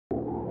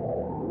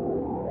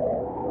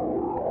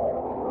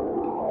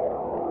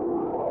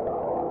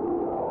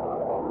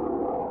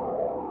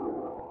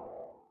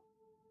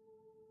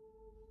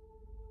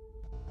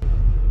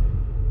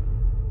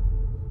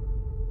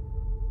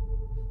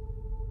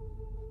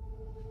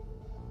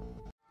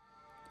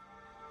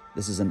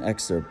This is an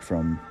excerpt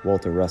from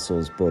Walter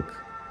Russell's book,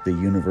 The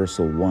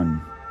Universal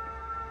One,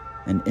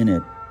 and in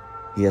it,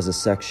 he has a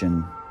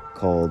section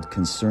called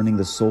Concerning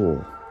the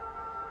Soul,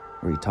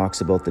 where he talks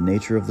about the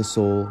nature of the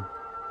soul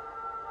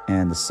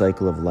and the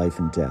cycle of life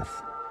and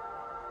death.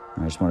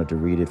 And I just wanted to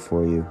read it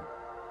for you.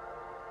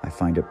 I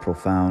find it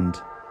profound,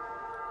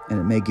 and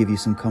it may give you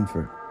some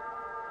comfort.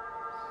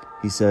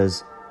 He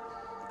says,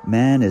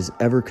 "Man is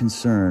ever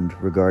concerned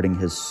regarding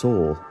his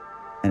soul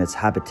and its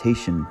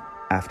habitation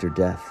after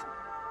death.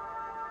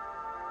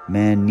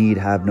 Man need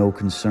have no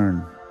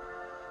concern.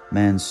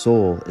 Man's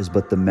soul is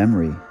but the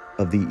memory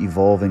of the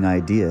evolving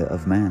idea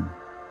of man.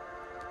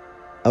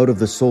 Out of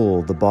the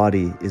soul, the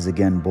body is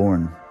again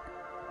born.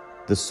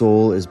 The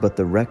soul is but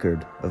the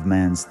record of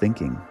man's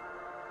thinking.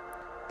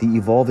 The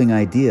evolving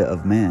idea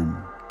of man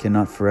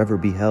cannot forever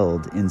be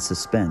held in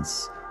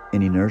suspense,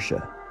 in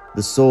inertia.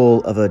 The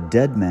soul of a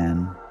dead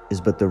man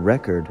is but the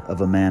record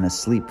of a man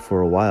asleep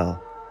for a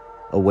while,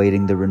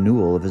 awaiting the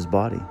renewal of his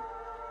body.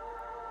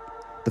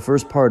 The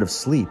first part of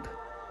sleep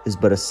is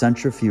but a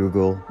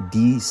centrifugal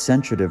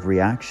decentrative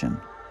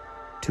reaction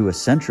to a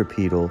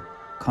centripetal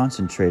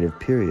concentrative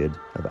period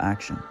of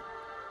action.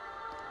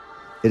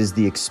 It is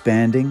the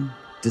expanding,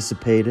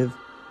 dissipative,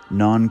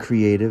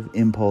 non-creative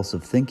impulse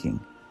of thinking,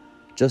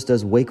 just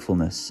as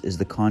wakefulness is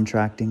the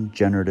contracting,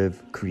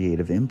 generative,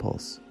 creative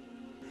impulse.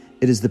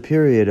 It is the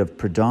period of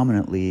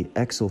predominantly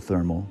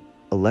exothermal,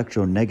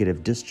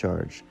 electronegative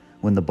discharge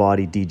when the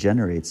body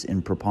degenerates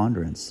in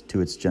preponderance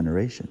to its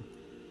generation.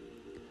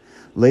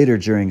 Later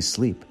during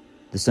sleep,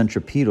 the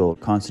centripetal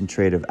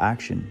concentrative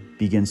action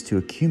begins to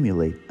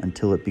accumulate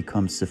until it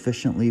becomes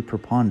sufficiently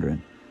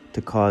preponderant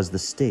to cause the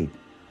state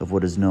of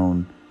what is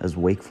known as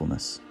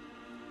wakefulness.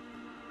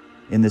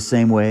 In the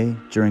same way,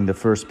 during the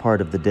first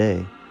part of the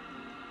day,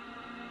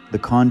 the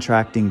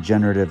contracting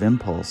generative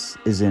impulse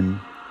is in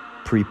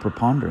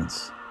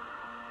pre-preponderance,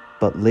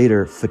 but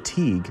later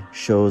fatigue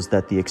shows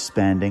that the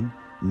expanding,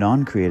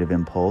 non-creative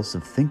impulse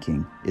of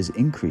thinking is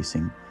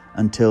increasing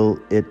until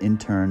it in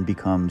turn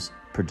becomes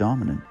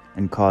predominant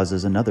and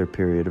causes another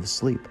period of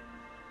sleep,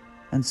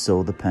 and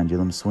so the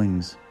pendulum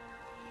swings.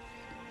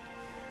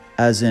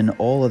 As in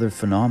all other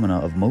phenomena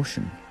of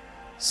motion,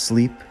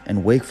 sleep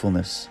and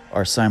wakefulness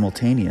are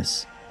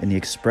simultaneous in the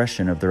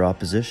expression of their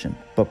opposition,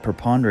 but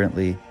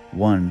preponderantly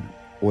one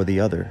or the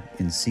other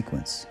in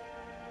sequence.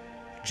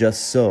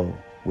 Just so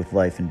with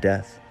life and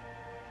death.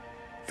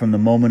 From the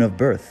moment of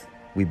birth,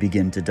 we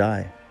begin to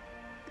die.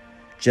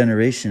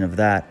 Generation of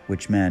that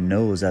which man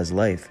knows as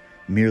life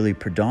merely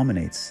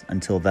predominates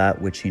until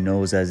that which he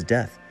knows as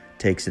death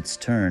takes its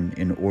turn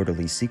in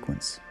orderly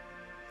sequence.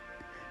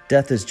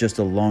 Death is just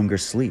a longer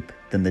sleep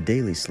than the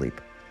daily sleep.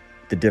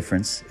 The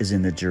difference is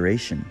in the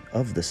duration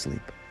of the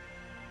sleep.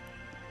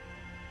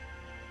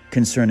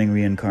 Concerning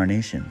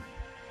reincarnation.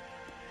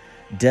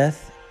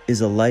 Death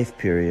is a life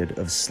period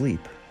of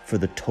sleep for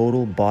the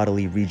total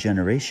bodily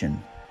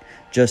regeneration,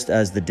 just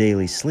as the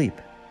daily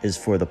sleep is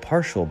for the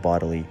partial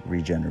bodily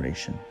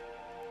regeneration.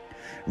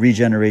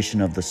 Regeneration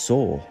of the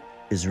soul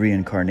is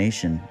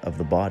reincarnation of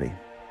the body.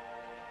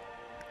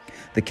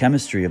 The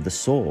chemistry of the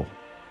soul,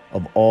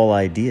 of all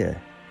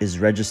idea, is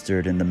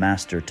registered in the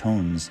master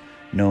tones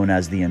known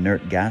as the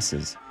inert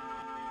gases.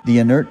 The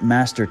inert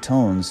master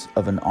tones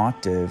of an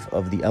octave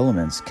of the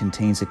elements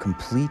contains a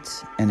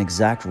complete and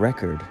exact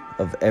record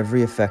of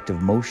every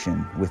effective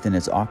motion within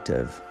its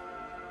octave.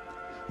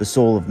 The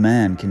soul of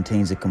man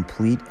contains a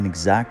complete and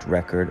exact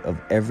record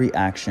of every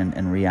action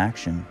and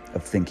reaction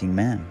of thinking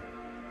man.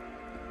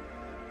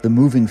 The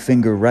moving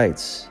finger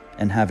writes,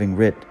 and having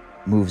writ,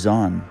 moves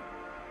on,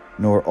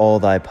 nor all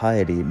thy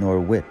piety nor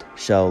wit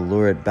shall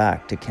lure it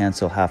back to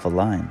cancel half a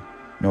line,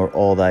 nor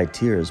all thy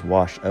tears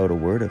wash out a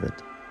word of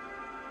it.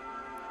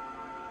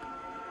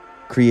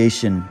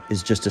 Creation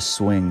is just a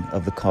swing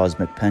of the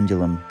cosmic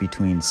pendulum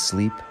between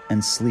sleep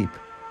and sleep,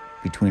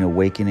 between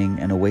awakening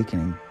and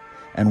awakening,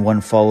 and one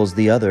follows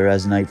the other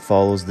as night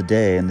follows the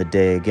day and the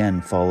day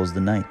again follows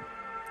the night.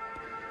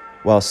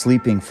 While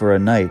sleeping for a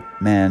night,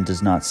 man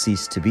does not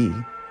cease to be,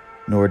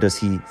 nor does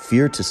he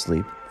fear to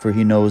sleep, for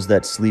he knows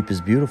that sleep is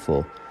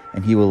beautiful,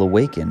 and he will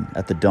awaken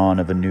at the dawn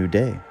of a new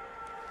day.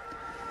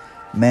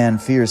 Man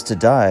fears to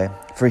die,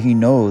 for he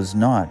knows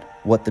not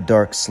what the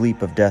dark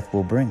sleep of death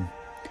will bring.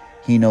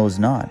 He knows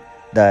not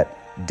that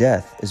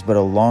death is but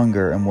a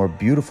longer and more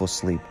beautiful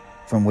sleep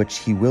from which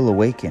he will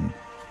awaken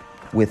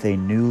with a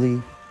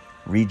newly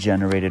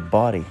regenerated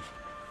body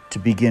to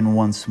begin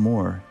once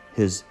more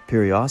his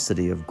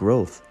periodicity of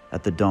growth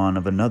at the dawn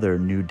of another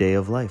new day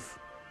of life.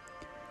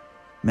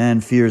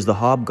 Man fears the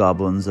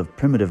hobgoblins of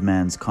primitive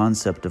man's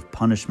concept of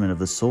punishment of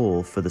the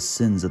soul for the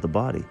sins of the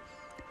body.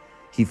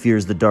 He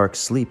fears the dark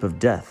sleep of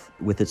death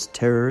with its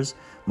terrors,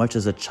 much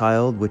as a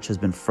child which has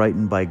been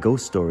frightened by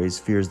ghost stories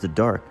fears the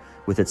dark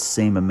with its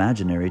same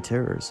imaginary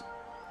terrors.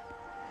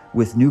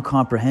 With new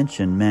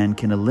comprehension, man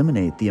can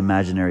eliminate the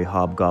imaginary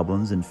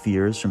hobgoblins and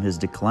fears from his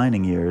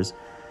declining years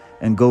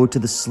and go to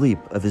the sleep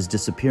of his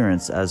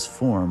disappearance as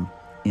form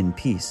in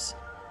peace.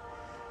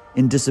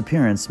 In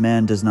disappearance,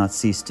 man does not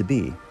cease to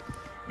be.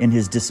 In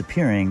his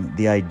disappearing,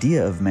 the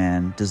idea of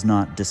man does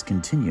not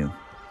discontinue.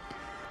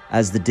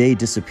 As the day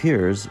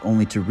disappears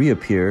only to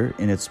reappear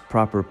in its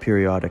proper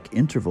periodic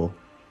interval,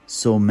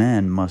 so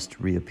man must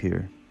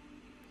reappear.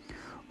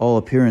 All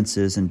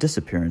appearances and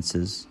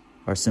disappearances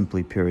are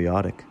simply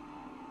periodic.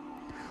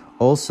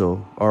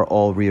 Also are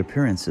all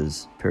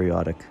reappearances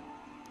periodic.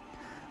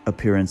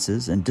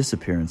 Appearances and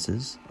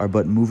disappearances are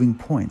but moving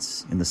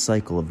points in the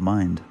cycle of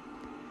mind.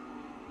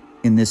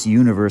 In this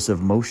universe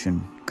of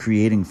motion,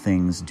 creating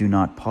things do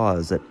not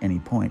pause at any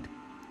point.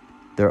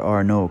 There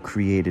are no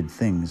created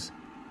things.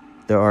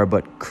 There are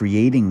but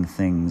creating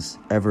things,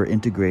 ever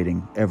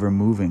integrating, ever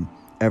moving,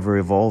 ever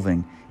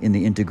evolving in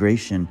the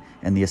integration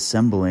and the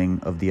assembling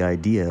of the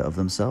idea of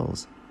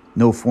themselves.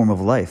 No form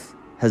of life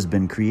has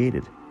been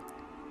created.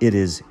 It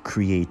is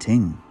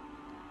creating.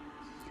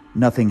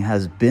 Nothing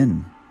has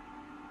been.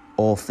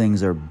 All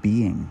things are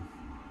being.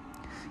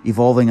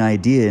 Evolving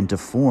idea into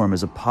form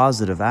is a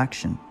positive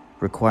action,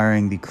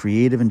 requiring the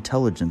creative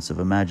intelligence of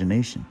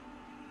imagination.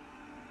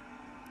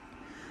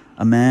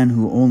 A man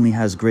who only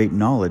has great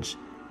knowledge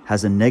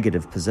has a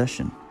negative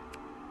possession.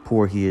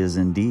 Poor he is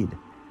indeed.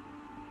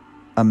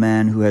 A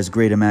man who has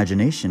great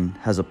imagination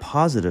has a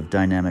positive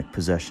dynamic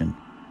possession.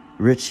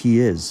 Rich he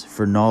is,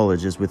 for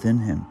knowledge is within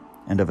him,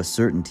 and of a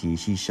certainty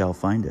he shall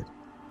find it.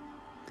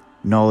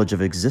 Knowledge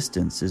of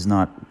existence is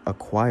not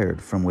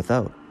acquired from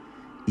without.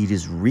 It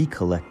is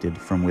recollected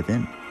from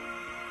within.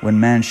 When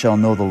man shall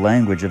know the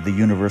language of the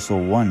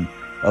Universal One,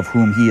 of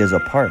whom he is a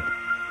part,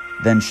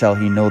 then shall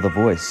he know the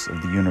voice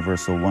of the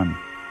Universal One.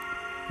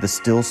 The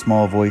still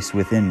small voice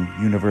within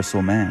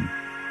Universal Man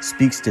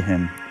speaks to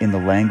him in the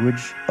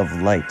language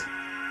of light,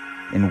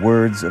 in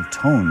words of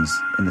tones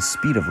in the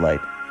speed of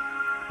light.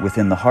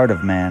 Within the heart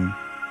of man,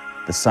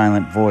 the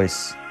silent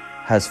voice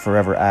has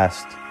forever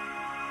asked,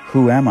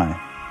 "Who am I?"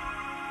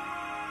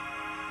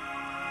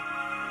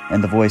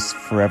 And the voice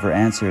forever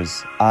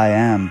answers, "I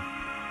am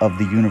of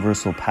the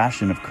universal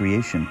passion of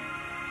creation.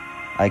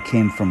 I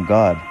came from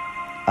God.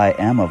 I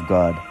am of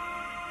God.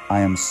 I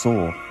am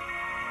soul,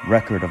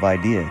 record of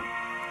idea.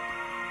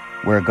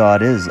 Where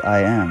God is,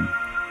 I am.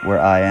 Where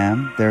I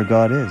am, there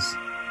God is."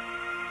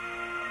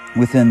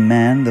 Within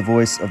man, the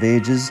voice of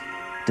ages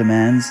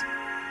demands,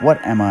 "What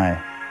am I?"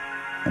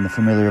 And the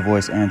familiar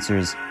voice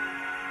answers,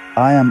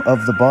 "I am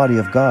of the body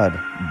of God,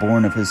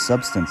 born of his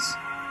substance.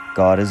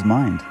 God is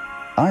mind.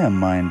 I am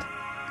mind.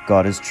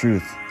 God is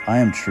truth. I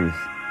am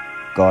truth.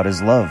 God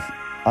is love.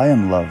 I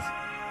am love.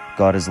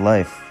 God is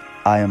life.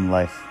 I am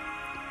life.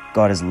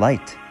 God is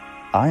light.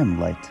 I am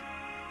light.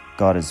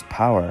 God is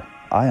power.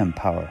 I am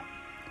power.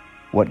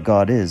 What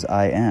God is,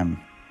 I am.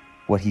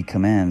 What he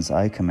commands,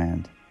 I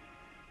command.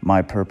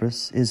 My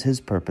purpose is his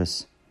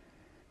purpose.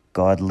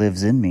 God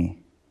lives in me.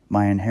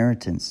 My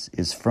inheritance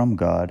is from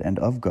God and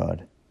of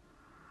God.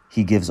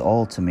 He gives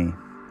all to me.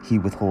 He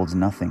withholds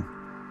nothing.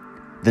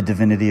 The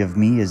divinity of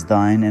me is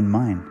thine and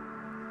mine.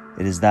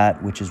 It is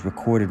that which is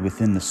recorded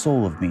within the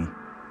soul of me.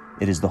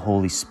 It is the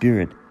Holy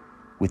Spirit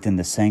within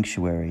the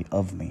sanctuary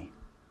of me.